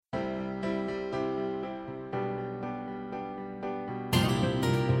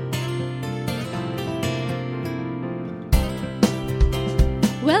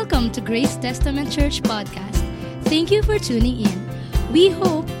Welcome to Grace Testament Church Podcast. Thank you for tuning in. We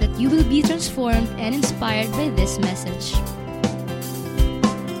hope that you will be transformed and inspired by this message.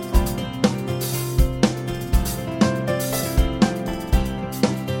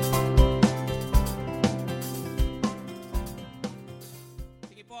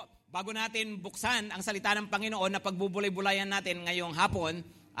 Sige po, bago natin buksan ang salita ng Panginoon na pagbubulay-bulayan natin ngayong hapon,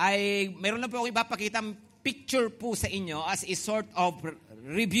 ay meron lang po akong ipapakitang picture po sa inyo as a sort of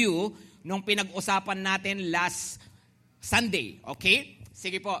review nung pinag-usapan natin last Sunday. Okay?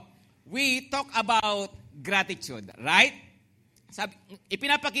 Sige po. We talk about gratitude, right?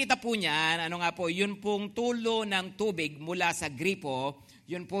 Ipinapakita po niyan, yun pong tulo ng tubig mula sa gripo,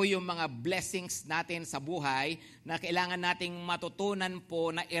 yun po yung mga blessings natin sa buhay na kailangan nating matutunan po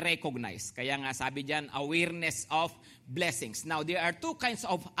na i-recognize. Kaya nga sabi diyan, awareness of blessings. Now, there are two kinds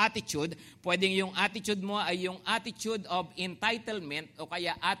of attitude. Pwedeng yung attitude mo ay yung attitude of entitlement o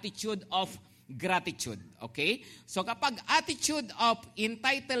kaya attitude of gratitude. Okay? So kapag attitude of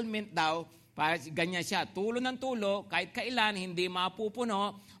entitlement daw, ganyan siya, tulo ng tulo, kahit kailan, hindi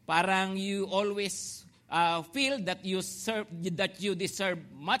mapupuno, parang you always feel that you deserve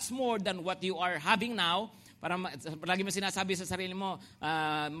much more than what you are having now. Parang lagi mo sinasabi sa sarili mo,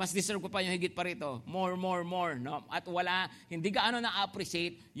 mas deserve ko pa yung higit pa rito. More. No? At hindi gaano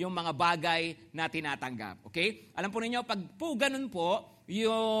na-appreciate yung mga bagay na tinatanggap. Okay? Alam po ninyo, pag po ganun po,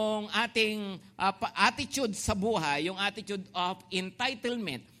 yung ating attitude sa buhay, yung attitude of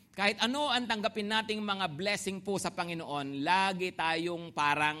entitlement, kahit ano ang tanggapin nating mga blessing po sa Panginoon, lagi tayong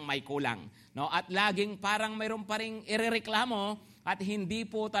parang may kulang. No? At laging parang mayroon pa ring irereklamo at hindi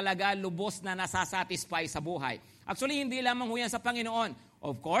po talaga lubos na nasasatisfy sa buhay. Actually, hindi lamang ho yan sa Panginoon.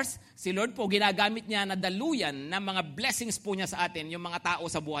 Of course, si Lord po ginagamit niya na daluyan ng mga blessings po niya sa atin, yung mga tao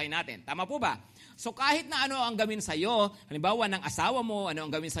sa buhay natin. Tama po ba? So kahit na ano ang gawin sa iyo, halimbawa ng asawa mo, ano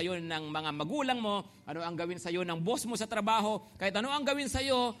ang gawin sa iyo ng mga magulang mo, ano ang gawin sa iyo ng boss mo sa trabaho, kahit ano ang gawin sa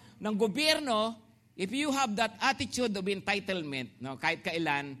iyo ng gobyerno, if you have that attitude of entitlement, no, kahit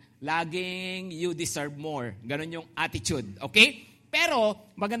kailan, laging you deserve more. Ganon yung attitude. Okay? Pero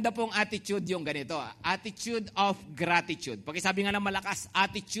maganda pong attitude yung ganito, attitude of gratitude. Pakisabi nga ng malakas,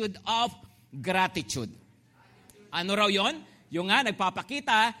 attitude of gratitude. Ano raw yon? Yung nga,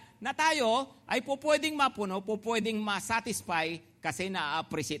 nagpapakita na tayo ay pwedeng mapuno, pwedeng masatisfy kasi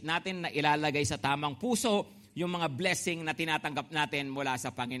na-appreciate natin na ilalagay sa tamang puso yung mga blessing na tinatanggap natin mula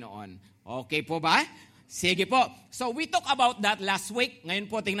sa Panginoon. Okay po ba? Sige po. So we talk about that last week.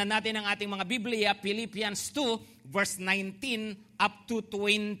 Ngayon po, tingnan natin ang ating mga Biblia, Philippians 2, verse 19 up to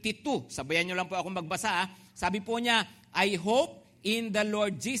 22. Sabayan nyo lang po akong magbasa. Sabi po niya, I hope in the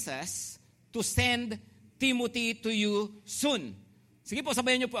Lord Jesus to send Timothy to you soon. Sige po,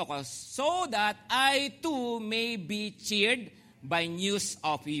 sabayan niyo po ako. So that I too may be cheered by news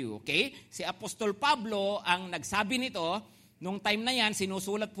of you. Okay? Si Apostol Pablo ang nagsabi nito. Nung time na yan,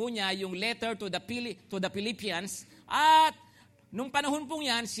 sinusulat po niya yung letter to the Philippians. At nung panahon po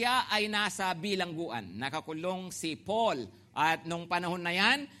yan, siya ay nasa bilangguan. Nakakulong si Paul. At nung panahon na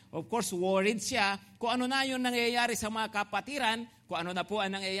yan, of course, worried siya kung ano na yung nangyayari sa mga kapatiran, kung ano na po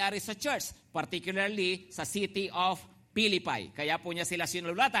ang nangyayari sa church, particularly sa city of Philippi. Kaya po niya sila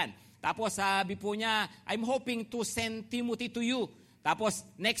sinulatan. Tapos sabi po niya, I'm hoping to send Timothy to you. Tapos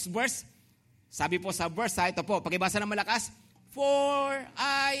next verse, sabi po sa verse, ito po, pakibasa ng malakas, for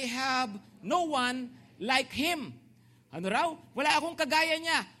I have no one like him. Ano raw? Wala akong kagaya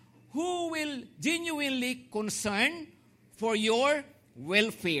niya. Who will genuinely concern for your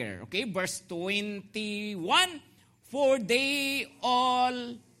welfare. Okay, verse 21, for they all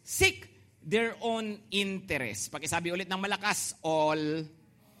seek their own interest. Pakisabi ulit ng malakas, all.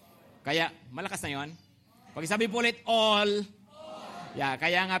 Kaya, malakas na yon. Pakisabi po ulit, all. Yeah,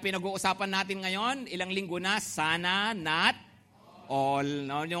 kaya nga pinag-uusapan natin ngayon, ilang linggo na, sana, not all.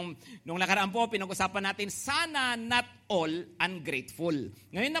 No? Nung nakaraan po, pinag-usapan natin, sana not all ungrateful.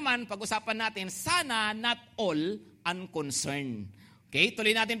 Ngayon naman, pag-usapan natin, sana not all unconcerned. Okay,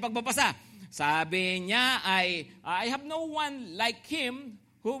 tuloy natin pagbabasa. Sabi niya ay, I have no one like him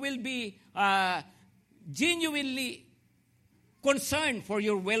who will be genuinely concerned for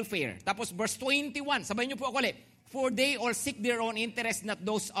your welfare. Tapos verse 21, sabayin niyo po ako ulit. For they all seek their own interest, not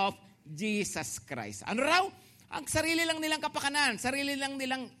those of Jesus Christ. Ano raw? Ang sarili lang nilang kapakanan, sarili lang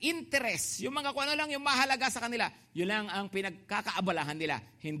nilang interest, yung mga kung ano lang yung mahalaga sa kanila, yun lang ang pinagkakaabalahan nila.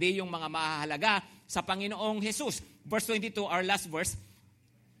 Hindi yung mga mahalaga sa Panginoong Jesus. Verse 22, our last verse.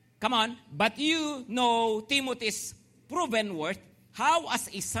 Come on. But you know Timothy's proven worth, how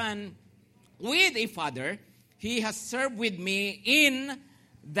as a son with a father, he has served with me in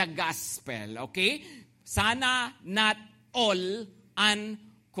the gospel. Okay? Sana not all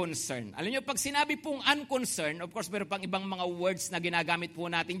unconcerned. Alam niyo, pag sinabi pong unconcerned, of course, meron pang ibang mga words na ginagamit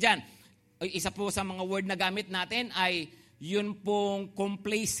po natin dyan. Isa po sa mga word na gamit natin ay yun pong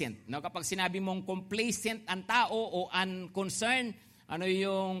complacent. No? Kapag sinabi mong complacent ang tao o unconcerned, ano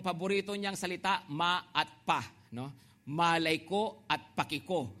yung paborito niyang salita? Ma at pa. No? Malay ko at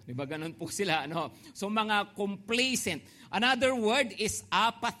pakiko. Di ba ganun po sila? No? So mga complacent. Another word is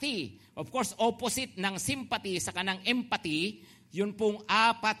apathy. Of course, opposite ng sympathy sa kanang empathy, yun pong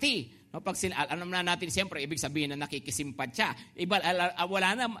apathy. No, pag alam na natin siyempre, ibig sabihin na nakikisimpat siya.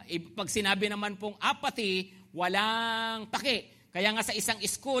 Pag sinabi naman pong apathy, walang pake. Kaya nga sa isang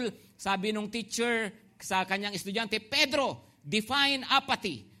school, sabi nung teacher sa kanyang estudyante, Pedro, define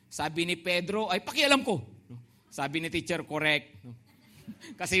apathy. Sabi ni Pedro, ay pakialam ko. Sabi ni teacher, correct.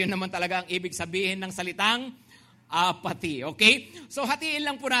 Kasi yun naman talaga ang ibig sabihin ng salitang apathy. Okay? So hatiin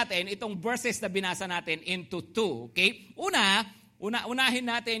lang po natin itong verses na binasa natin into two. Okay? Unahin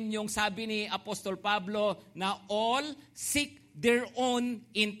natin yung sabi ni Apostol Pablo na all seek their own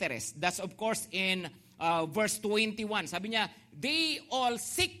interest. That's of course in verse 21. Sabi niya, they all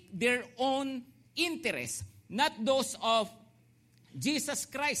seek their own interest, not those of Jesus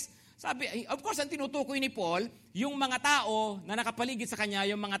Christ. Sabi, of course, ang tinutukoy ni Paul, yung mga tao na nakapaligid sa kanya,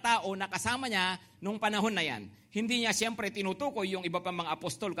 yung mga tao na kasama niya nung panahon na yan. Hindi niya siyempre tinutukoy yung iba pang mga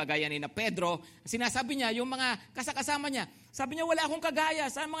apostol, kagaya ni na Pedro. Sinasabi niya, yung mga kasama niya, sabi niya, wala akong kagaya.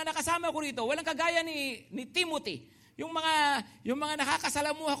 Sa mga nakasama ko rito, walang kagaya ni Timothy. Yung mga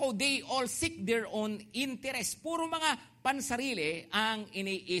nakakasalamuha ko, they all seek their own interest. Puro mga pansarili ang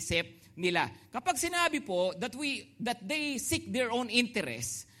iniisip nila. Kapag sinabi po that they seek their own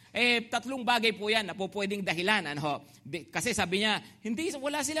interest, tatlong bagay po yan na po pwedeng dahilan. Kasi sabi niya,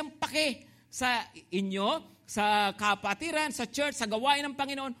 wala silang pake sa inyo, sa kapatiran, sa church, sa gawain ng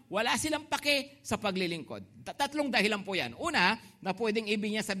Panginoon, wala silang pake sa paglilingkod. Tatlong dahilan po yan. Una, na pwedeng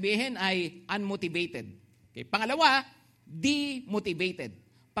ibig niya sabihin ay unmotivated. Okay. Pangalawa, demotivated.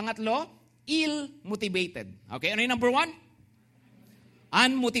 Pangatlo, ill-motivated. Okay, ano yung number one?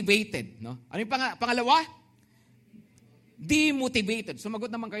 Unmotivated. No? Ano yung pangalawa? Demotivated.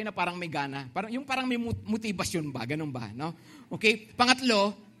 Sumagot naman kayo na parang may gana. Parang may motivasyon ba? Ganun ba? No? Okay.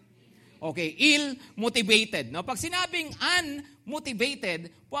 Pangatlo, okay, ill-motivated. No? Pag sinabing unmotivated,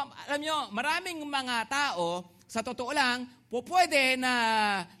 alam nyo, maraming mga tao, sa totoo lang, pwede na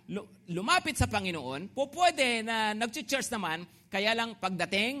lumapit sa Panginoon, pwede na nag-church naman, kaya lang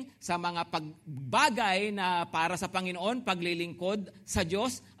pagdating sa mga pagbagay na para sa Panginoon, paglilingkod sa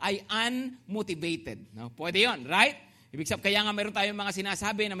Diyos, ay unmotivated. No? Pwede yon, right? Ibig sabihin, kaya nga meron tayong mga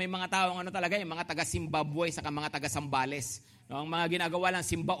sinasabi na may mga taong talaga, yung mga taga-Zimbabwe saka mga taga-Sambales. No? Ang mga ginagawa lang,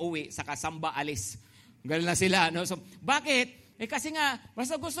 simba uwi saka samba alis. Ganun na sila. No? So, bakit? Kasi nga,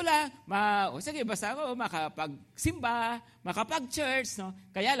 basta gusto lang, sige, basta ako makapag-simba, makapag-church. No?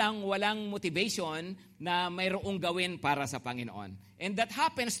 Kaya lang, walang motivation na mayroong gawin para sa Panginoon. And that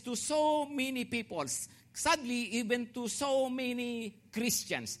happens to so many people. Sadly, even to so many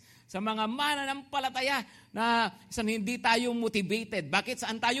Christians. Sa mga mananampalataya na hindi tayo motivated. Bakit?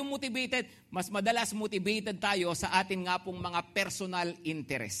 Saan tayo motivated? Mas madalas motivated tayo sa atin nga pong mga personal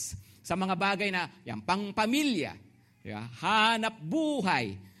interest. Sa mga bagay na yan, pang-pamilya, hanap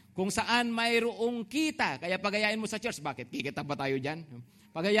buhay, kung saan mayroong kita. Kaya pagayain mo sa church, bakit? Kikita ba tayo dyan?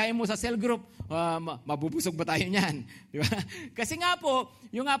 Pagayain mo sa cell group, mabubusog ba tayo niyan? Di ba? Kasi nga po,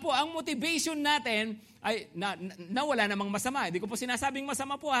 ang motivation natin ay na wala namang masama. Hindi ko po sinasabing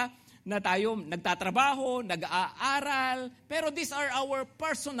masama po na tayo nagtatrabaho, nag-aaral, pero these are our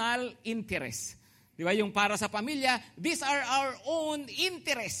personal interests. Di ba? Yung para sa pamilya, these are our own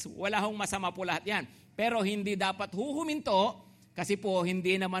interests. Wala hong masama po lahat yan. Pero hindi dapat huhuminto kasi po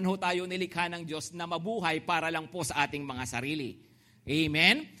hindi naman ho tayo nilikha ng Diyos na mabuhay para lang po sa ating mga sarili.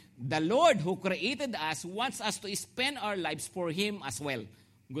 Amen? The Lord who created us wants us to spend our lives for Him as well.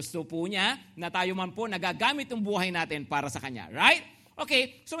 Gusto po niya na tayo man po nagagamit yung buhay natin para sa Kanya. Right?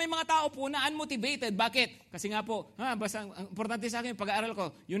 Okay, so may mga tao po na unmotivated. Bakit? Kasi nga po, basta ang importante sa akin, pag-aaral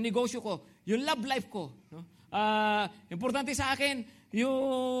ko, yung negosyo ko, yung love life ko. No? Importante sa akin,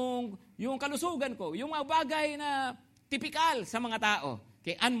 yung kalusugan ko, yung mga bagay na typical sa mga tao.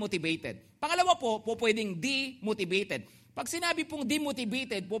 Okay, unmotivated. Pangalawa po pwedeng demotivated. Pag sinabi pong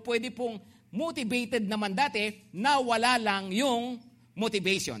demotivated, pwede pong motivated naman dati na wala lang yung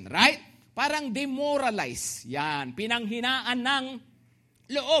motivation. Right? Parang demoralize. Yan. Pinanghinaan ng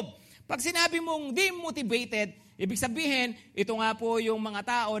loob. Pag sinabi mong demotivated, ibig sabihin, ito nga po yung mga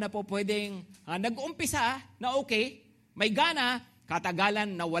tao na po pwedeng nag-umpisa na okay, may gana,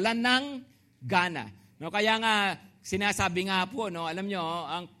 katagalan na walan ng gana. No, kaya nga, sinasabi nga po, no, alam nyo,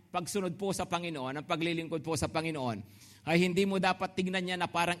 ang pagsunod po sa Panginoon, ang paglilingkod po sa Panginoon, ay hindi mo dapat tignan niya na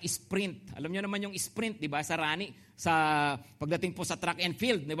parang sprint. Alam niyo naman yung sprint, di ba, sa running, sa pagdating po sa track and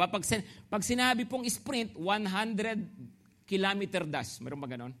field, di ba? Pag sinabi pong sprint, 100 kilometer dash. Meron ba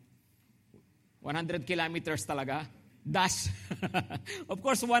ganon? 100 kilometers talaga. Dash. Of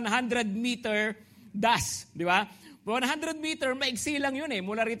course, 100 meter dash, di ba? 100 meter, maiksi lang yun eh.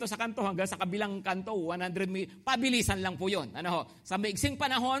 Mula rito sa kanto hanggang sa kabilang kanto, 100 meter. Pabilisan lang po yun. Sa maiksing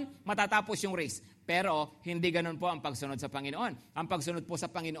panahon, matatapos yung race. Pero hindi ganun po ang pagsunod sa Panginoon. Ang pagsunod po sa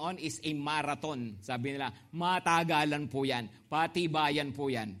Panginoon is a marathon. Sabi nila, matagalan po yan. Patibayan po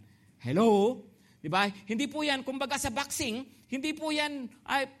yan. Hello? Diba? Hindi po yan, kumbaga sa boxing, hindi po yan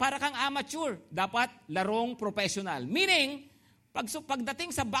para kang amateur. Dapat larong professional. Meaning,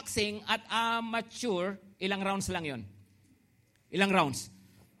 pagdating sa boxing at amateur, ilang rounds lang yon? Ilang rounds?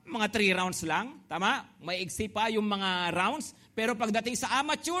 Mga 3 rounds lang. Tama? May iksi pa yung mga rounds. Pero pagdating sa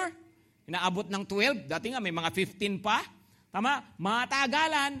amateur, inaabot ng 12. Dati nga may mga 15 pa. Tama?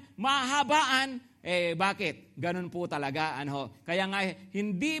 Matagalan, mahabaan. Bakit? Ganun po talaga. Kaya nga,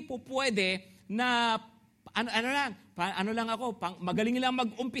 hindi po pwede na magaling lang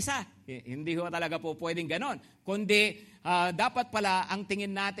mag-umpisa. Hindi ho talaga po pwedeng ganon. Kundi, dapat pala ang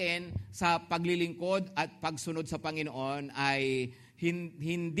tingin natin sa paglilingkod at pagsunod sa Panginoon ay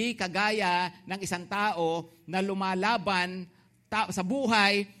hindi kagaya ng isang tao na lumalaban sa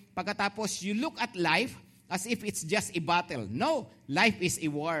buhay pagkatapos you look at life as if it's just a battle. No, life is a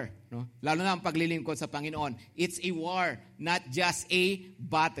war. No? Lalo na ang paglilingkod sa Panginoon. It's a war, not just a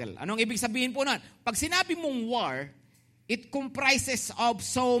battle. Anong ibig sabihin po nun? Pag sinabi mong war, it comprises of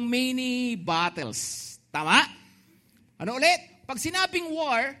so many battles. Tama? Ano ulit? Pag sinabing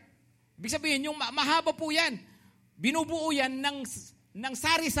war, ibig sabihin yung mahaba po yan. Binubuo yan ng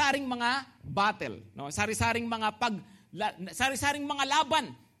sari-saring mga battle. No? Sari-saring mga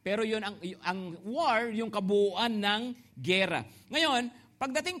laban. Pero yun ang war, yung kabuuan ng gera. Ngayon,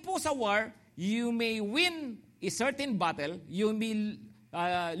 pagdating po sa war, you may win a certain battle, you may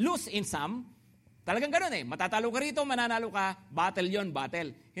lose in some. Talagang gano'n eh. Matatalo ka rito, mananalo ka, battle yon,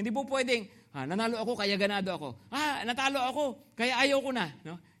 battle. Hindi po pwedeng, nanalo ako, kaya ganado ako. Natalo ako, kaya ayaw ko na.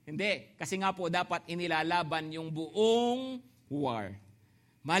 No? Hindi. Kasi nga po, dapat inilalaban yung buong war.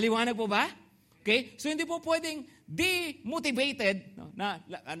 Maliwanag po ba? Okay? So, hindi po pwedeng demotivated. No?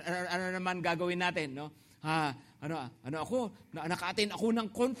 Ano naman gagawin natin? No? Naka-attend ako ng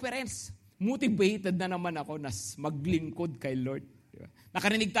conference. Motivated na naman ako na maglingkod kay Lord. Diba?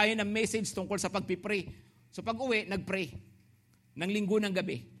 Nakarinig tayo ng message tungkol sa pagpipray. So, pag-uwi, nagpray. Ng linggo ng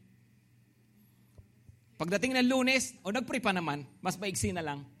gabi. Pagdating ng Lunes, nagpray pa naman, mas maiksi na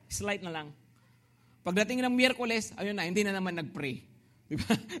lang, slight na lang. Pagdating ng Miyerkules, ayun na, hindi na naman nagpray.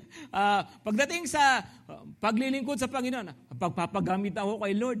 Diba? Pagdating sa paglilingkod sa Panginoon, pagpapagamit ako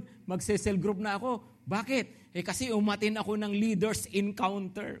kay Lord, magse-cell group na ako. Bakit? Kasi umatin ako ng leaders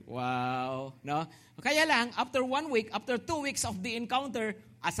encounter. Wow. No? Kaya lang, after 1 week, after 2 weeks of the encounter,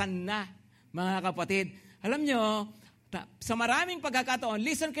 asan na, mga kapatid? Alam nyo, sa maraming pagkakataon,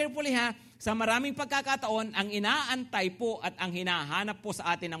 listen carefully ha, sa maraming pagkakataon, ang inaantay po at ang hinahanap po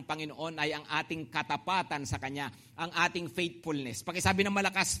sa atin ng Panginoon ay ang ating katapatan sa Kanya, ang ating faithfulness. Pakisabi ng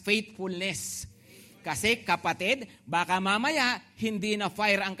malakas, faithfulness. Kasi kapatid, baka mamaya hindi na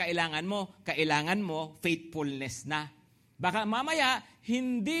fire ang kailangan mo faithfulness na. Baka mamaya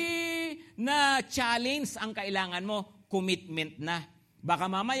hindi na challenge ang kailangan mo, commitment na. Baka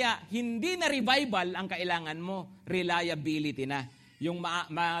mamaya hindi na revival ang kailangan mo, reliability na. Yung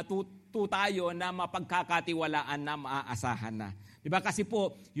tayo na mapagkakatiwalaan na maaasahan na. Diba? Kasi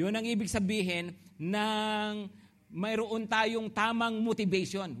po, yun ang ibig sabihin ng mayroon tayong tamang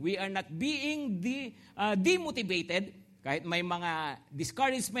motivation. We are not being demotivated kahit may mga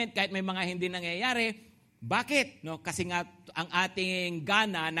discouragement, kahit may mga hindi nangyayari. Bakit? No? Kasi nga ang ating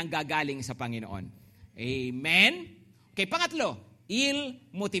gana nanggagaling sa Panginoon. Amen? Okay, pangatlo,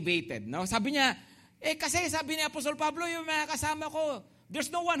 ill-motivated. No? Sabi niya, kasi sabi ni Apostol Pablo, yung mga kasama ko,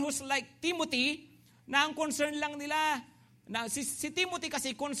 there's no one who's like Timothy na ang concern lang nila. Si Timothy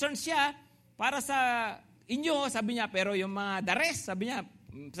kasi concern siya para sa inyo, sabi niya, pero yung mga the rest, sabi niya,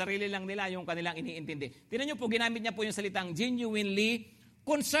 sarili lang nila yung kanilang iniintindi. Tingnan niyo po, ginamit niya po yung salitang genuinely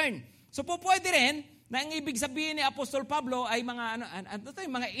concerned. So po pwede rin na ang ibig sabihin ni Apostol Pablo ay mga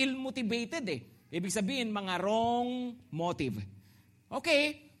mga ill-motivated eh. Ibig sabihin, mga wrong motive.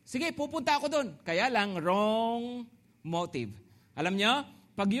 Okay, sige, pupunta ako doon. Kaya lang, wrong motive. Alam niyo,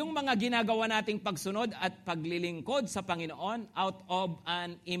 pag yung mga ginagawa nating pagsunod at paglilingkod sa Panginoon out of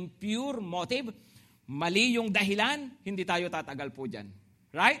an impure motive, mali yung dahilan, hindi tayo tatagal po dyan.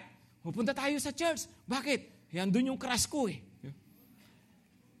 Right? Pupunta tayo sa church. Bakit? Yan doon yung crush ko eh.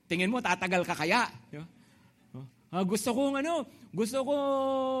 Tingin mo, tatagal ka kaya? Gusto kong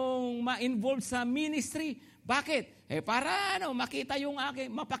ma-involve sa ministry. Bakit? Para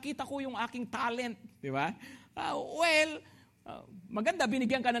mapakita ko yung aking talent, di ba? Maganda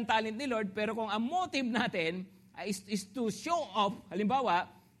binigyan ka ng talent ni Lord, pero kung ang motive natin is to show off, halimbawa,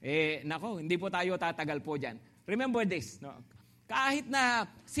 hindi po tayo tatagal po dyan. Remember this, no? Kahit na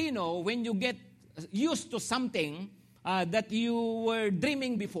sino, when you get used to something that you were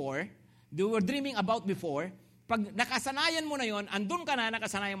dreaming about before, pag nakasanayan mo na yon, andun ka na,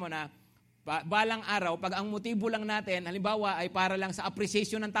 nakasanayan mo na, balang araw, pag ang motibo lang natin, halimbawa ay para lang sa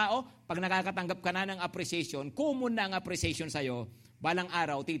appreciation ng tao, pag nakakatanggap ka na ng appreciation, common na ang appreciation sa'yo, balang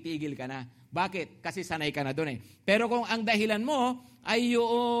araw, titigil ka na. Bakit? Kasi sanay ka na doon eh. Pero kung ang dahilan mo ay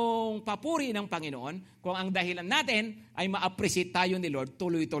yung papuri ng Panginoon, kung ang dahilan natin ay ma-appreciate tayo ni Lord,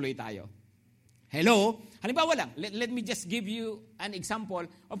 tuloy-tuloy tayo. Hello? Halimbawa lang, let me just give you an example.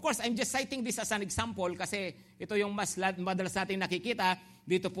 Of course, I'm just citing this as an example kasi ito yung madalas natin nakikita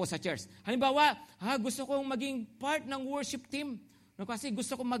dito po sa church. Halimbawa, gusto kong maging part ng worship team. No, kasi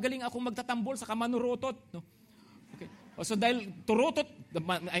gusto kong magaling akong magtatambol sa manurutot. No? Okay. So dahil turutot,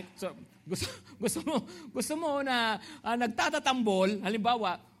 gusto mo na nagtatatambol,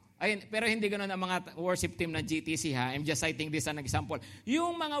 halimbawa, pero hindi ganoon ang mga worship team ng GTC ha. I'm just citing this as an example.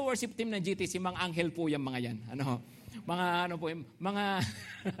 Yung mga worship team ng GTC, mga anghel po yung mga yan.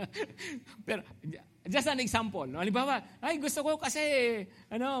 Pero just an example, no? Halimbawa, gusto ko kasi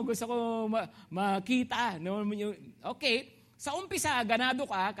gusto ko makita, no? Okay, sa umpisa ganado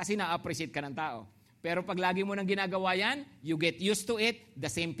ka kasi na-appreciate ka ng tao. Pero pag lagi mo nang ginagawa yan, you get used to it, the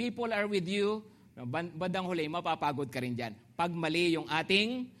same people are with you, no? Bandang huli mapapagod ka rin diyan. Pag mali yung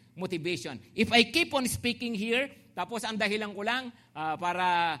ating motivation. If I keep on speaking here, tapos ang dahilan ko lang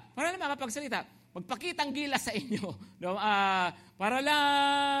para lang makapagsalita, magpakitang gilas sa inyo, no? Para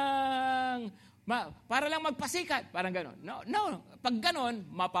lang magpasikat, parang gano'n. No, pag gano'n,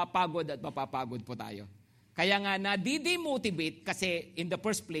 mapapagod po tayo. Kaya nga nadidemotivate kasi in the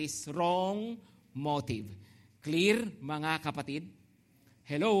first place, wrong motive. Clear, mga kapatid?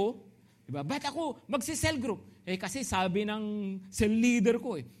 Hello? Diba? Ba't ako magsi-cell group? Kasi sabi ng cell leader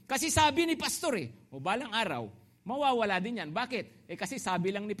ko Kasi sabi ni pastor balang araw, mawawala din yan. Bakit? Kasi sabi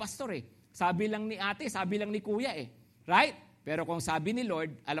lang ni pastor Sabi lang ni ate, sabi lang ni kuya Right? Pero kung sabi ni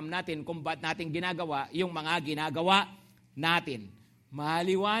Lord, alam natin kung ba't natin ginagawa yung mga ginagawa natin.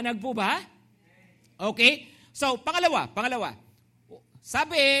 Maliwanag po ba? Okay? So, pangalawa.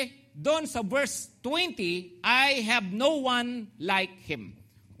 Sabi doon sa verse 20, I have no one like him.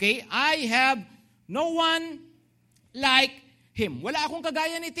 Okay? I have no one like him. Wala akong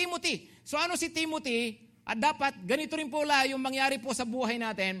kagaya ni Timothy. So ano si Timothy? At dapat ganito rin po yung mangyari po sa buhay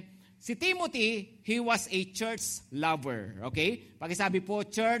natin. Si Timothy, he was a church lover. Okay? Pakisabi po,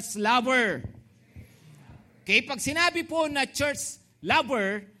 church lover. Okay? Pag sinabi po na church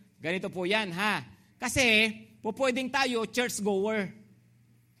lover, ganito po yan ha. Kasi pwedeng tayo church goer.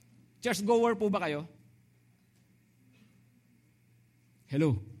 Church goer po ba kayo?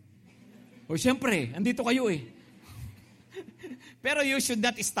 Hello? O siyempre, andito kayo Pero you should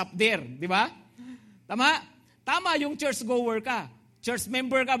not stop there, di ba? Tama yung church goer ka. Church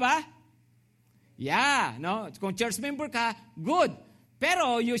member ka ba? Yeah, no? Kung church member ka, good.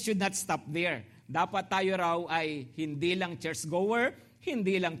 Pero you should not stop there. Dapat tayo raw ay hindi lang church goer,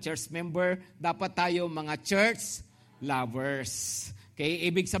 hindi lang church member, dapat tayo mga church lovers. Okay,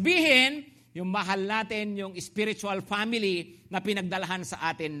 ibig sabihin, yung mahal natin, yung spiritual family na pinagdalahan sa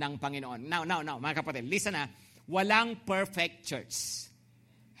atin ng Panginoon. Now, mga kapatid, listen na. Walang perfect church.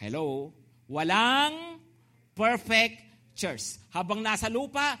 Hello? Walang perfect church. Habang nasa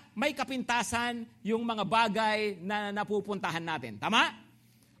lupa, may kapintasan yung mga bagay na napupuntahan natin. Tama?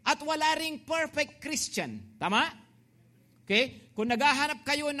 At wala ring perfect Christian. Tama? Okay? Kung naghahanap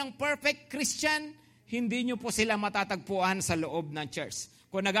kayo ng perfect Christian, hindi nyo po sila matatagpuan sa loob ng church.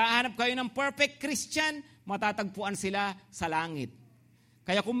 Kung naghahanap kayo ng perfect Christian, matatagpuan sila sa langit.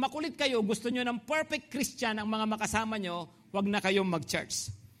 Kaya kung makulit kayo, gusto nyo ng perfect Christian ang mga makasama nyo, wag na kayong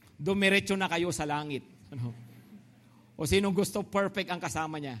mag-church. Dumiretso na kayo sa langit. O sinong gusto perfect ang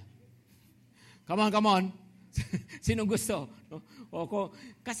kasama niya? Come on. Sinong gusto?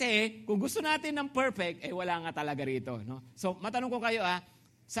 Kasi kung gusto natin ng perfect, wala nga talaga rito. No? So matanong ko kayo,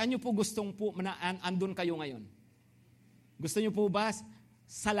 saan nyo po gustong po andun kayo ngayon? Gusto nyo po ba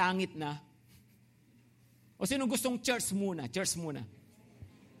sa langit na? O sinong gustong church muna?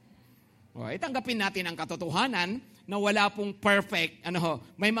 Tanggapin natin ang katotohanan na wala pong perfect.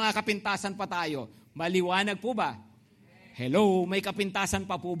 May mga kapintasan pa tayo. Maliwanag po ba? Hello, may kapintasan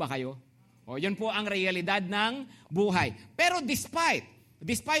pa po ba kayo? Yun po ang realidad ng buhay. Pero despite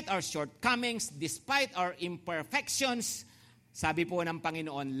despite our shortcomings, despite our imperfections, sabi po ng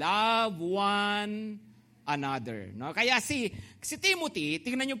Panginoon, love one another. No? Kaya si Timothy,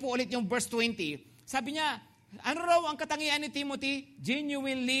 tingnan niyo po ulit yung verse 20, sabi niya, ano raw ang katangian ni Timothy?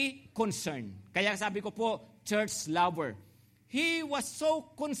 Genuinely concerned. Kaya sabi ko po, church lover. He was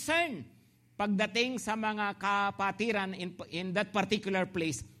so concerned pagdating sa mga kapatiran in that particular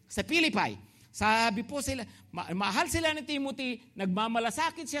place sa Philippi. Sabi po sila, mahal sila ni Timothy,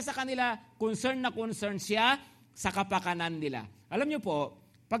 nagmamalasakit siya sa kanila, concerned na concerned siya sa kapakanan nila. Alam niyo po,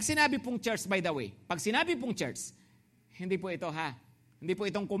 pag sinabi pong church, by the way, pag sinabi pong church, hindi po ito hindi po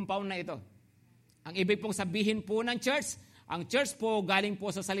itong compound na ito. Ang ibig pong sabihin po ng church, ang church po galing po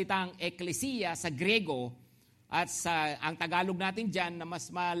sa salitang ekklesia sa Grego, at ang Tagalog natin dyan na mas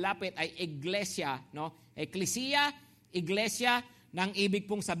malapit ay iglesia, no? Ekklesia, iglesia, nang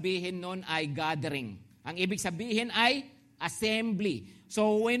ibig pong sabihin nun ay gathering. Ang ibig sabihin ay assembly.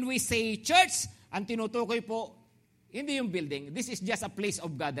 So when we say church, ang tinutukoy po, hindi yung building. This is just a place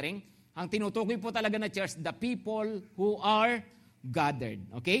of gathering. Ang tinutukoy po talaga na church, the people who are gathered.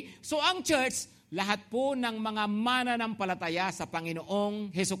 Okay? So ang church, lahat po ng mga mananampalataya sa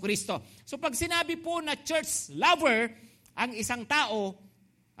Panginoong Hesukristo. So pag sinabi po na church lover, ang isang tao,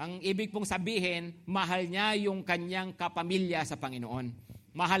 ang ibig pong sabihin, mahal niya yung kanyang kapamilya sa Panginoon.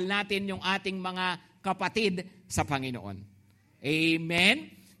 Mahal natin yung ating mga kapatid sa Panginoon. Amen?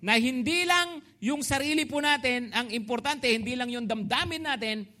 Na hindi lang yung sarili po natin, ang importante, hindi lang yung damdamin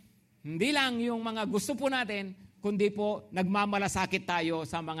natin, hindi lang yung mga gusto po natin, kundi po nagmamalasakit tayo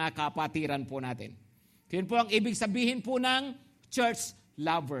sa mga kapatiran po natin. Yun po ang ibig sabihin po ng church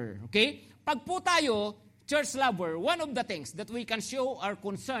lover. Okay? Pag po tayo, church lover, one of the things that we can show our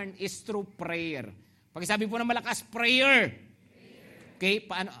concern is through prayer. Pag sabi po ng malakas, prayer. Okay?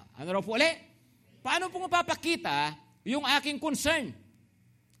 Ano raw po ulit? Paano po mapapakita yung aking concern?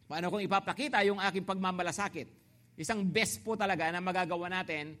 Paano kung ipapakita yung aking pagmamalasakit? Isang best po talaga na magagawa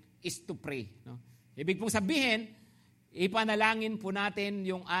natin is to pray. No? Ibig pong sabihin, ipanalangin po natin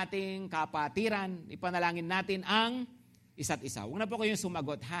yung ating kapatiran, ipanalangin natin ang isa't isa. Huwag na po kayong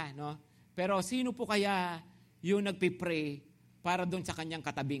sumagot, no? Pero sino po kaya yung nagpipray para doon sa kanyang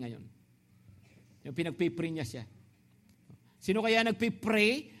katabi ngayon? Yung pinagpipray niya siya. Sino kaya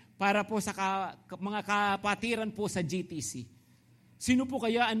nagpipray para po sa mga kapatiran po sa GTC? Sino po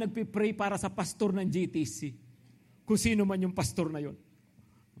kaya ang nagpipray para sa pastor ng GTC? Kung sino man yung pastor na yun.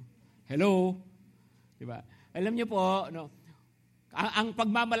 Hello? Diba? Alam niyo po, no, ang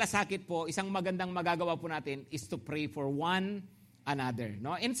pagmamalasakit po, isang magandang magagawa po natin is to pray for one another.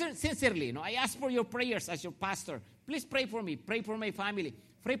 No? And sincerely, no, I ask for your prayers as your pastor. Please pray for me. Pray for my family.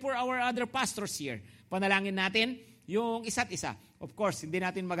 Pray for our other pastors here. Panalangin natin yung isa't isa. Of course, hindi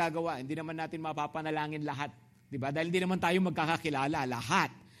natin magagawa. Hindi naman natin mapapanalangin lahat. Diba? Dahil hindi naman tayo magkakakilala lahat.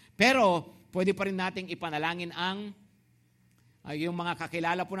 Pero, pwede pa rin nating ipanalangin yung mga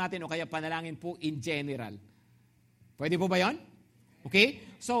kakilala po natin o kaya panalangin po in general. Pwede po ba yun?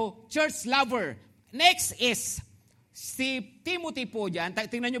 Okay? So, church lover. Next is, si Timothy po dyan,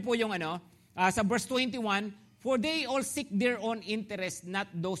 tingnan nyo po yung sa verse 21, for they all seek their own interest, not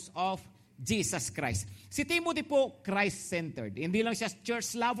those of Jesus Christ. Si Timothy po, Christ-centered. Hindi lang siya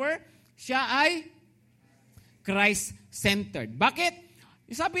church lover, siya ay Christ-centered. Bakit?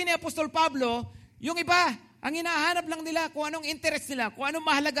 Sabi ni Apostol Pablo, yung iba, ang hinahanap lang nila kung anong interest nila, kung anong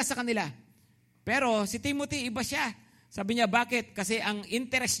mahalaga sa kanila. Pero si Timothy, iba siya. Sabi niya, bakit? Kasi ang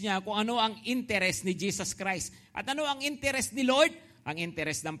interest niya, kung ano ang interest ni Jesus Christ. At ano ang interest ni Lord? Ang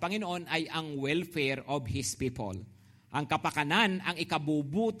interest ng Panginoon ay ang welfare of His people. Ang kapakanan, ang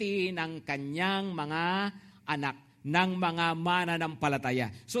ikabubuti ng kanyang mga anak, ng mga mananampalataya.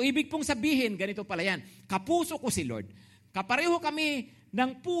 So ibig pong sabihin, ganito pala yan, kapuso ko si Lord. Kapareho kami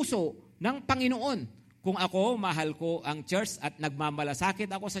ng puso ng Panginoon. Kung ako, mahal ko ang church at nagmamalasakit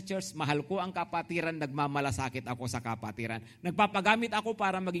ako sa church, mahal ko ang kapatiran, nagmamalasakit ako sa kapatiran. Nagpapagamit ako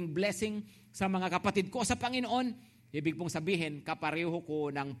para maging blessing sa mga kapatid ko sa Panginoon. Ibig pong sabihin, kapareho ko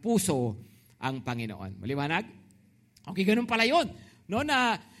ng puso ang Panginoon. Maliwanag? Okay, ganun pala yun. No,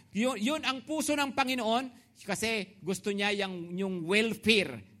 na yun ang puso ng Panginoon kasi gusto niya yung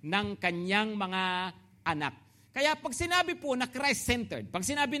welfare ng kanyang mga anak. Kaya pag sinabi po na Christ-centered, pag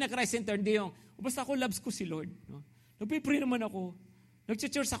sinabi na Christ-centered, hindi yung, basta ako loves ko si Lord. No? Nagpipray naman ako.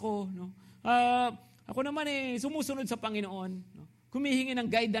 Nag-church ako. No? Ako naman sumusunod sa Panginoon. No? Kumihingi ng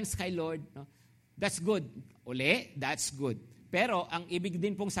guidance kay Lord. No? That's good. Uli, that's good. Pero ang ibig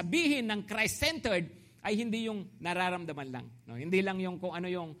din pong sabihin ng Christ-centered ay hindi yung nararamdaman lang. No? Hindi lang yung kung ano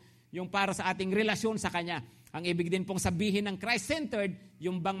yung para sa ating relasyon sa Kanya. Ang ibig din pong sabihin ng Christ-centered,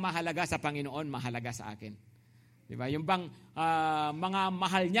 yung bang mahalaga sa Panginoon, mahalaga sa akin. Di ba? Yung bang mga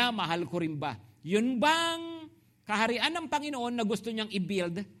mahal niya, mahal ko rin ba? Yun bang kaharian ng Panginoon na gusto niyang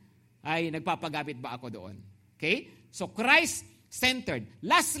i-build, ay nagpapagapit ba ako doon? Okay? So Christ-centered.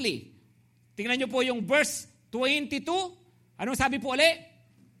 Lastly, tingnan niyo po yung verse 22. Anong sabi po ulit?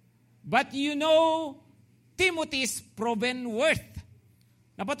 But you know Timothy's proven worth.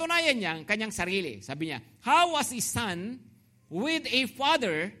 Napatunayan niya ang kanyang sarili. Sabi niya, how was a son with a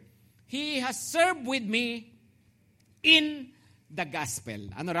father, he has served with me in the gospel.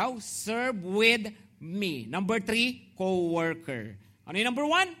 Ano raw? Serve with me. Number 3, co-worker. Ano yung number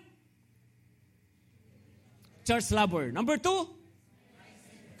 1? Church lover. Number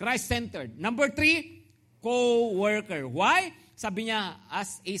 2? Christ-centered. Number 3, co-worker. Why? Sabi niya,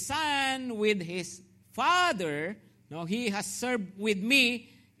 as a son with his father, no, he has served with me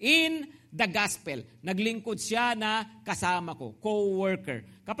in the gospel. Naglingkod siya na kasama ko. Co-worker.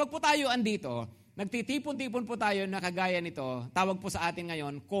 Kapag po tayo andito, nagtitipon-tipon po tayo na kagaya nito, tawag po sa atin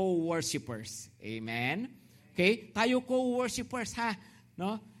ngayon, co-worshipers. Amen? Okay? Tayo co-worshipers, ha?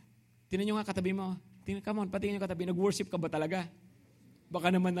 No? Tingnan nyo nga katabi mo. Come on, patingin nyo katabi. Nag-worship ka ba talaga? Baka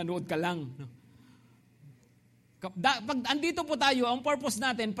naman nanood ka lang. No? Pag andito po tayo, ang purpose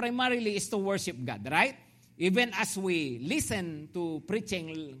natin primarily is to worship God, right? Even as we listen to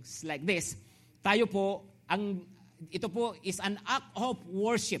preaching like this, tayo po, ito po is an act of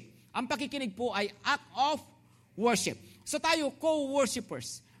worship. Ang pakikinig po ay act of worship. So tayo,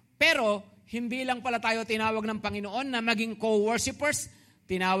 co-worshipers. Pero, hindi lang pala tayo tinawag ng Panginoon na maging co-worshipers.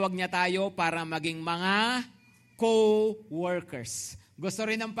 Tinawag niya tayo para maging mga co-workers. Gusto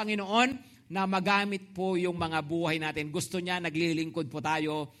rin ng Panginoon na magamit po yung mga buhay natin. Gusto niya, naglilingkod po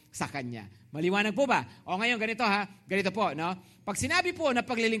tayo sa Kanya. Maliwanag po ba? O ngayon, ganito ha. Ganito po, no? Pag sinabi po na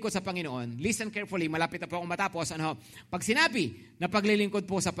paglilingkod sa Panginoon, listen carefully, malapit na po akong matapos. Ano? Pag sinabi na paglilingkod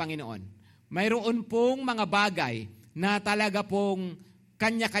po sa Panginoon, mayroon pong mga bagay na talaga pong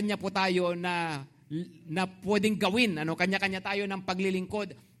kanya-kanya po tayo na pwedeng gawin. Ano? Kanya-kanya tayo ng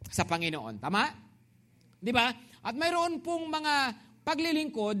paglilingkod sa Panginoon. Tama? Di ba? At mayroon pong mga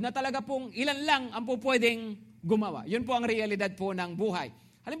paglilingkod na talaga pong ilan lang ang po pwedeng gumawa. Yun po ang realidad po ng buhay.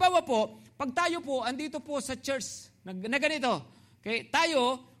 Halimbawa po, pag tayo po andito po sa church na ganito, okay,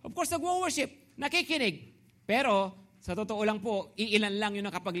 tayo, of course, nag-worship, nakikinig. Pero, sa totoo lang po, iilan lang yung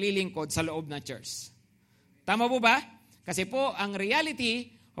nakapaglilingkod sa loob ng church. Tama po ba? Kasi po, ang reality,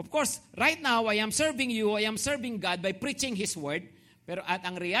 of course, right now, I am serving you, I am serving God by preaching His Word. Pero at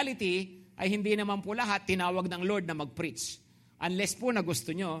ang reality, ay hindi naman po lahat tinawag ng Lord na mag-preach. Unless po na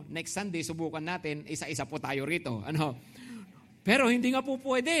gusto nyo, next Sunday, subukan natin, isa-isa po tayo rito. Ano? Pero hindi nga po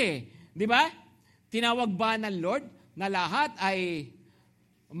pwede. Di ba? Tinawag ba ng Lord na lahat ay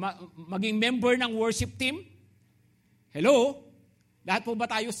maging member ng worship team? Hello? Lahat po ba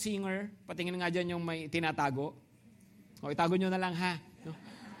tayo singer? Patingin nga dyan yung may tinatago. O, itago nyo na lang ha. No?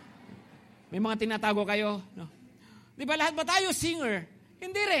 May mga tinatago kayo. No? Di ba lahat ba tayo singer?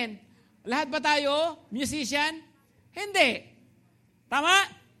 Hindi rin. Lahat ba tayo musician? Hindi. Tama?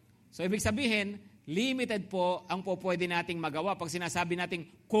 So, ibig sabihin, limited po ang po pwede nating magawa pag sinasabi nating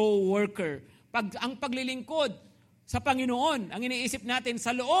co-worker. Ang paglilingkod sa Panginoon, ang iniisip natin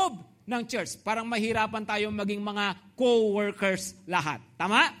sa loob ng church, parang mahirapan tayong maging mga co-workers lahat.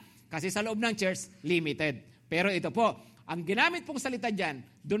 Tama? Kasi sa loob ng church, limited. Pero ito po, ang ginamit pong salita dyan,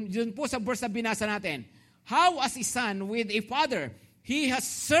 dun po sa verse na binasa natin, how as a son with a father, he has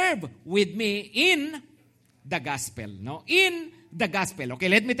served with me in the gospel. No? In the gospel.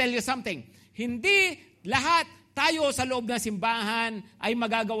 Okay, let me tell you something. Hindi lahat tayo sa loob ng simbahan ay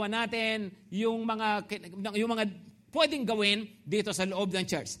magagawa natin yung mga pwedeng gawin dito sa loob ng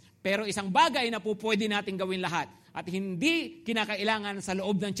church. Pero isang bagay na po pwede natin gawin lahat at hindi kinakailangan sa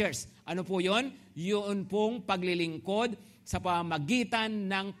loob ng church. Ano po yun? Yun pong paglilingkod sa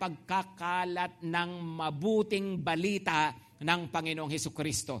pamagitan ng pagkakalat ng mabuting balita ng Panginoong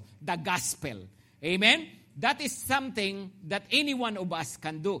Hesukristo. The gospel. Amen? That is something that any one of us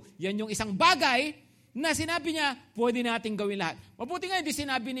can do. Yan yung isang bagay na sinabi niya, pwede nating gawin lahat. Mabuti nga hindi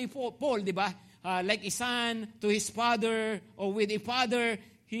sinabi ni Paul, di ba? Like a son to his father or with a father,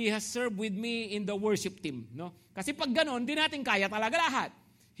 he has served with me in the worship team. No? Kasi pag ganon, di natin kaya talaga lahat.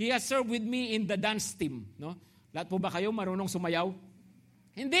 He has served with me in the dance team. No? Lahat po ba kayo marunong sumayaw?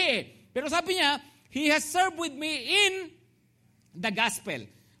 Hindi. Pero sabi niya, he has served with me in the gospel.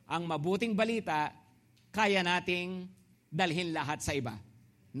 Ang mabuting balita, kaya nating dalhin lahat sa iba.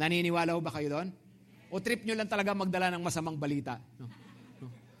 Naniniwala ba kayo doon? O trip nyo lang talaga magdala ng masamang balita? No? No?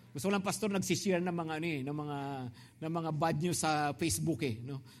 Gusto lang pastor nagsishare ng mga ng mga bad news sa Facebook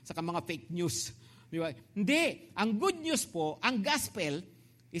no? Saka mga fake news. Di ba? Hindi, ang good news po, ang gospel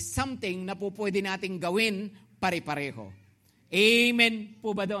is something na po pwede nating gawin pare-pareho. Amen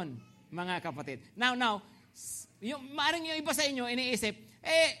po ba doon, mga kapatid? Now, maaaring yung iba sa inyo iniisip,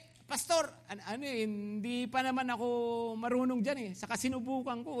 Pastor, hindi pa naman ako marunong dyan Saka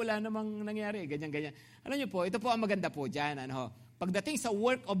sinubukan ko, wala namang nangyari. Ganyan. Alam niyo po, ito po ang maganda po dyan. Pagdating sa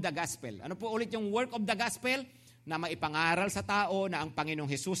work of the gospel, ano po ulit yung work of the gospel? Na maipangaral sa tao na ang Panginoong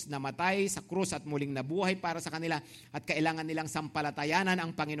Hesus namatay sa krus at muling nabuhay para sa kanila at kailangan nilang sampalatayanan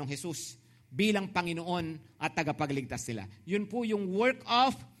ang Panginoong Hesus bilang Panginoon at tagapagligtas nila. Yun po yung work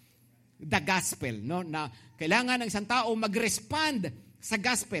of the gospel. No? Na kailangan ng isang tao mag-respond sa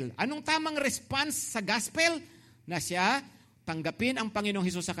gospel. Anong tamang response sa gospel? Na siya tanggapin ang Panginoong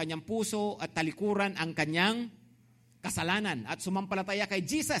Hesus sa kanyang puso at talikuran ang kanyang kasalanan at sumampalataya kay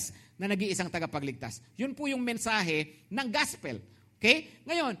Jesus na nag-iisang tagapagligtas. Yun po yung mensahe ng gospel. Okay?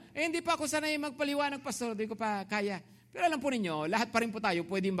 Ngayon, hindi pa ako sanay magpaliwanag, Pastor. Hindi ko pa kaya. Pero alam po ninyo, lahat pa rin po tayo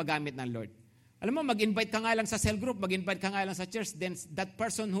pwedeng magamit ng Lord. Alam mo, mag-invite ka nga lang sa cell group, mag-invite ka nga lang sa church, then that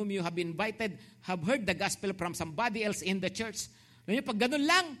person whom you have invited have heard the gospel from somebody else in the church. Alam niyo, pag ganun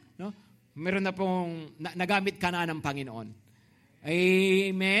lang, no, meron na pong nagamit ka na ng Panginoon.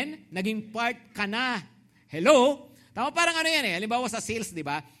 Amen? Naging part ka na. Hello? Tama, parang yan halimbawa sa sales, di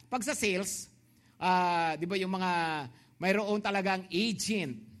ba? Pag sa sales, di ba yung mga, mayroon talagang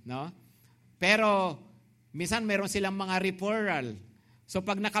agent, no? Pero, minsan mayroon silang mga referral. So,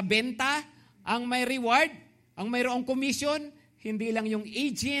 pag nakabenta, ang may reward, ang mayroong commission, hindi lang yung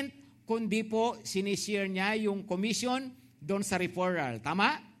agent, kundi po, sinishare niya yung commission doon sa referral. Tama?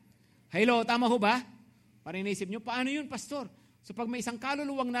 Hello, tama ho ba? Parang inisip nyo, paano yun, Pastor? So pag may isang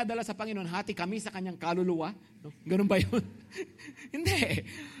kaluluwang nadala sa Panginoon, hati kami sa kanyang kaluluwa. No? Ganun ba yun? Hindi.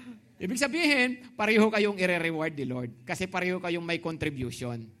 Ibig sabihin, pareho kayong i-reward ni Lord. Kasi pareho kayong may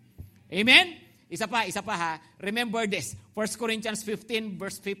contribution. Amen? Isa pa ha. Remember this. 1 Corinthians 15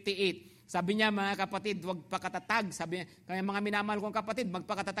 verse 58. Sabi niya, mga kapatid, huwag pakatatag. Sabi niya, kaya mga minamahal kong kapatid,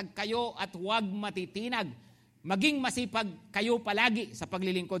 magpakatatag kayo at huwag matitinag. Maging masipag kayo palagi sa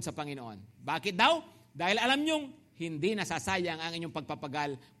paglilingkod sa Panginoon. Bakit daw? Dahil alam niyong hindi nasasayang ang inyong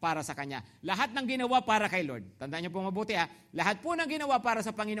pagpapagal para sa Kanya. Lahat ng ginawa para kay Lord. Tandaan niyo po mabuti lahat po ng ginawa para sa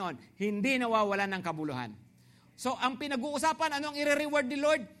Panginoon, hindi nawawalan ng kabuluhan. So, ang pinag-uusapan, anong i-reward ni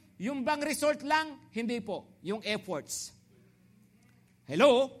Lord? Yung bang result lang? Hindi po. Yung efforts.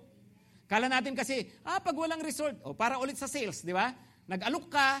 Hello? Kala natin kasi, pag walang result, para ulit sa sales, di ba? Nag-alok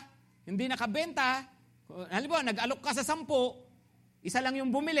ka, hindi nakabenta, halimbawa, nag-alok ka sa 10, isa lang yung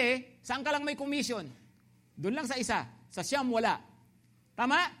bumili, saan ka lang may commission? Doon lang sa isa. Sa siyam, wala.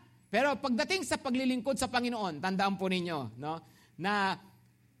 Tama? Pero pagdating sa paglilingkod sa Panginoon, tandaan po ninyo, no, na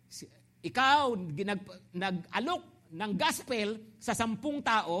ikaw nag-alok ng gospel sa 10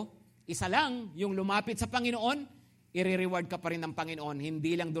 tao, isa lang yung lumapit sa Panginoon, i-reward ka pa rin ng Panginoon,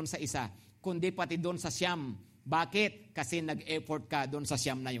 hindi lang doon sa isa, kundi pati doon sa siyam. Bakit? Kasi nag-effort ka doon sa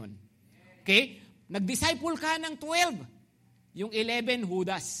siyam na yun. Okay? Nag-disciple ka ng 12. Yung 11,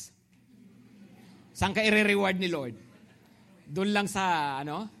 Judas. Saan ka i-reward ni Lord? Doon lang sa,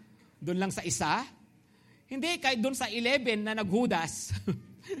 doon lang sa isa? Hindi, kahit doon sa 11 na nag-Judas,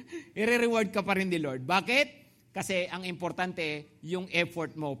 i-reward ka pa rin ni Lord. Bakit? Kasi ang importante, yung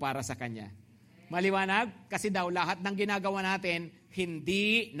effort mo para sa Kanya. Maliwanag? Kasi daw lahat ng ginagawa natin,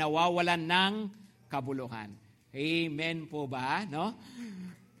 hindi nawawalan ng kabuluhan. Amen po ba? No?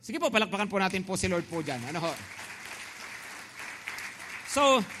 Sige po, palakpakan po natin po si Lord po dyan.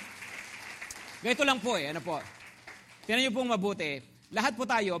 So, ganito lang po Tingnan niyo pong mabuti. Lahat po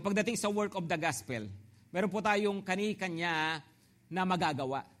tayo, pagdating sa work of the gospel, meron po tayong kani-kanya na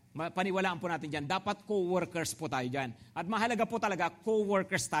magagawa. Paniwalaan po natin dyan. Dapat co-workers po tayo dyan. At mahalaga po talaga,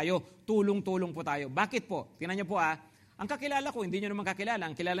 co-workers tayo. Tulong-tulong po tayo. Bakit po? Tingnan niyo po ang kakilala ko, hindi nyo naman kakilala.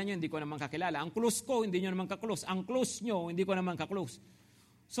 Ang kilala nyo, hindi ko naman kakilala. Ang close ko, hindi nyo naman kaklose. Ang close nyo, hindi ko naman kaklose.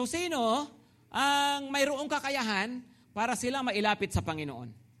 So, sino ang mayroong kakayahan para sila mailapit sa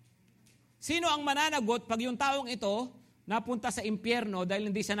Panginoon? Sino ang mananagot pag yung taong ito napunta sa impyerno dahil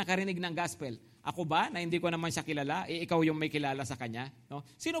hindi siya nakarinig ng gospel? Ako ba, na hindi ko naman siya kilala? Ikaw yung may kilala sa kanya? No?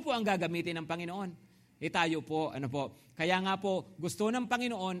 Sino po ang gagamitin ng Panginoon? Tayo po, Kaya nga po, gusto ng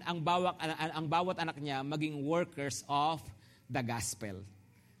Panginoon ang bawat anak niya maging workers of the gospel.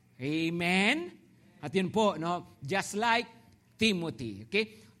 Amen? At yun po, just like Timothy.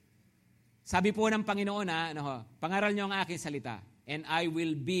 Okay? Sabi po ng Panginoon, pangaral niyo ang aking salita, and I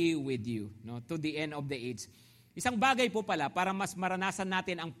will be with you to the end of the age. Isang bagay po pala, para mas maranasan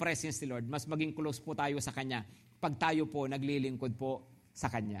natin ang presence ni Lord, mas maging close po tayo sa Kanya, pag tayo po naglilingkod po sa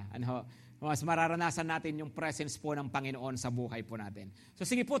Kanya. Mas mararanasan natin yung presence po ng Panginoon sa buhay po natin. So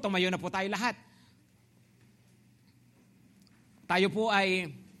sige po, tumayo na po tayo lahat. Tayo po ay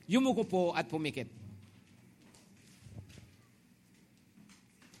yumuko po at pumikit.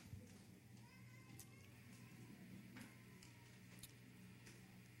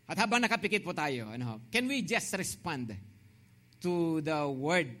 At habang nakapikit po tayo, can we just respond to the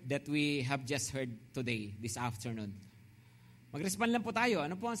word that we have just heard today, this afternoon? Mag-respond lang po tayo.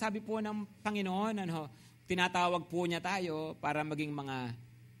 Ano po ang sabi po ng Panginoon? Tinatawag po niya tayo para maging mga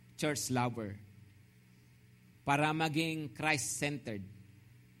church lover, para maging Christ-centered,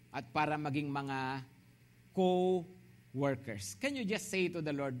 at para maging mga co-workers. Can you just say to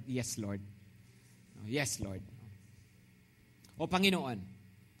the Lord, yes, Lord? Yes, Lord. O Panginoon,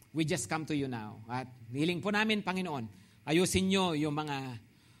 we just come to you now. At hiling po namin, Panginoon, ayusin nyo yung mga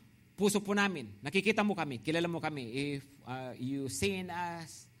puso po namin. Nakikita mo kami, kilala mo kami. If you see in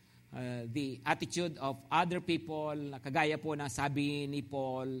us the attitude of other people, na kagaya po na sabi ni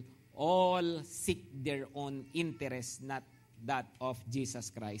Paul, all seek their own interest, not that of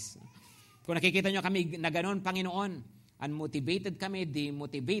Jesus Christ. Kung nakikita nyo kami na ganoon, Panginoon, unmotivated kami,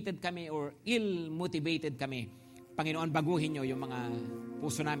 demotivated kami, or ill-motivated kami, Panginoon, baguhin nyo yung mga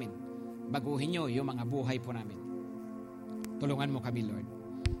puso namin. Baguhin nyo yung mga buhay po namin. Tulungan mo kami, Lord.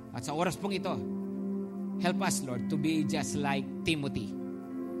 At sa oras pong ito, help us, Lord, to be just like Timothy.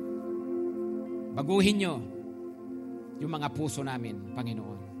 Baguhin nyo yung mga puso namin,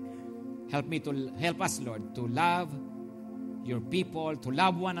 Panginoon. Help us, Lord, to love your people, to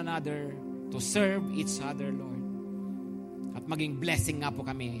love one another, to serve each other, Lord. At maging blessing nga po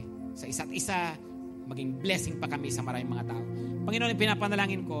kami sa isa't isa, maging blessing pa kami sa maraming mga tao. Panginoon,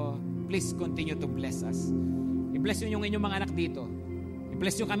 pinapanalangin ko, please continue to bless us. I-bless nyo yung inyong mga anak dito.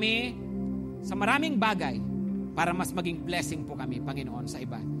 I-bless nyo kami sa maraming bagay para mas maging blessing po kami, Panginoon, sa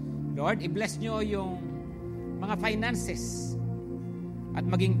iba. Lord, i-bless nyo yung mga finances at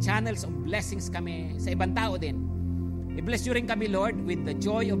maging channels of blessings kami sa ibang tao din. I-bless nyo rin kami, Lord, with the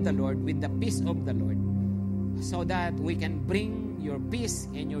joy of the Lord, with the peace of the Lord, so that we can bring your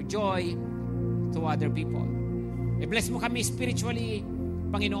peace and your joy to other people. I-bless mo kami spiritually,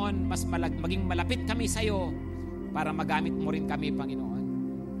 Panginoon, mas maging malapit kami sa iyo para magamit mo rin kami, Panginoon,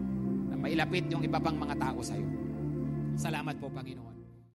 na mailapit yung iba pang mga tao sa iyo. Salamat po, Panginoon.